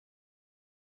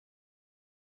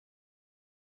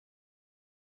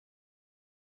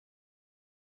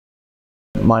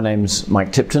My name's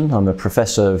Mike Tipton. I'm a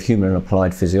professor of human and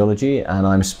applied physiology, and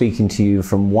I'm speaking to you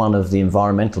from one of the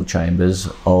environmental chambers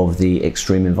of the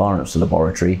Extreme Environments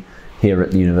Laboratory here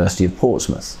at the University of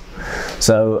Portsmouth.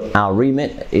 So our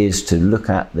remit is to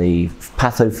look at the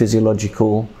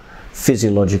pathophysiological,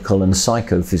 physiological and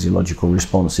psychophysiological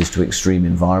responses to extreme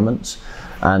environments,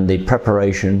 and the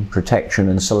preparation, protection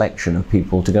and selection of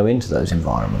people to go into those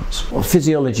environments. Well,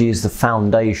 physiology is the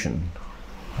foundation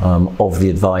of the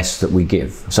advice that we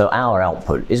give. So our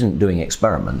output isn't doing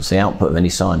experiments. The output of any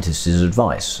scientist is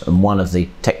advice, and one of the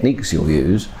techniques you'll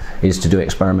use is to do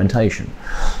experimentation.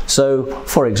 So,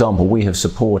 for example, we have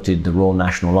supported the Royal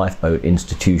National Lifeboat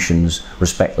Institution's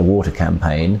Respect the Water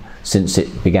campaign since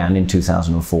it began in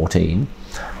 2014,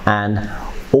 and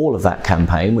all of that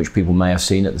campaign, which people may have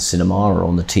seen at the cinema or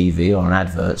on the TV or on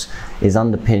adverts, is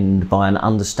underpinned by an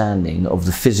understanding of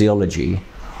the physiology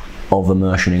of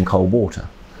immersion in cold water.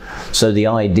 So the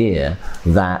idea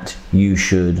that you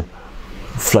should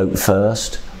float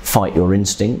first, fight your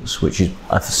instincts, which is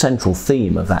a central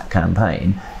theme of that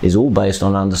campaign, is all based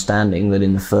on understanding that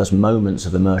in the first moments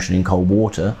of immersion in cold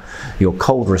water, your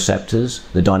cold receptors,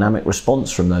 the dynamic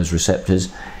response from those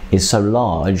receptors, is so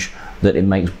large that it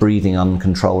makes breathing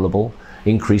uncontrollable,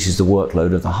 increases the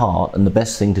workload of the heart, and the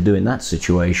best thing to do in that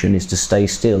situation is to stay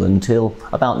still until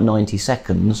about 90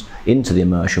 seconds into the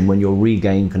immersion, when you'll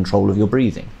regain control of your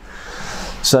breathing.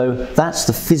 So that's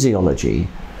the physiology,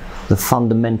 the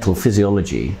fundamental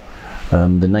physiology, the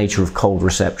nature of cold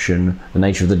reception, the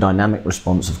nature of the dynamic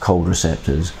response of cold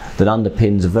receptors, that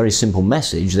underpins a very simple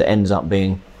message that ends up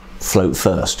being float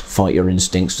first, fight your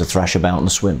instincts to thrash about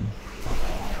and swim.